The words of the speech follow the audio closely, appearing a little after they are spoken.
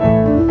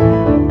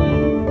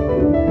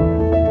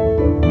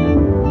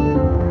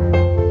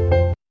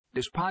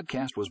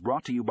podcast was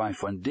brought to you by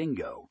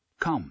Fundingo.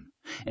 Come.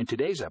 In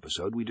today's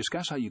episode, we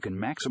discuss how you can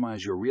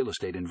maximize your real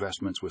estate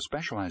investments with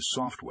specialized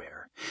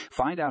software.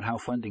 Find out how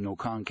Fundingo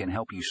can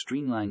help you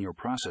streamline your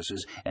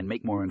processes and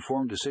make more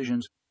informed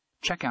decisions.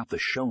 Check out the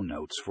show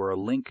notes for a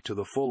link to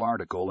the full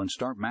article and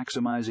start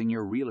maximizing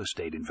your real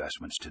estate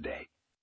investments today.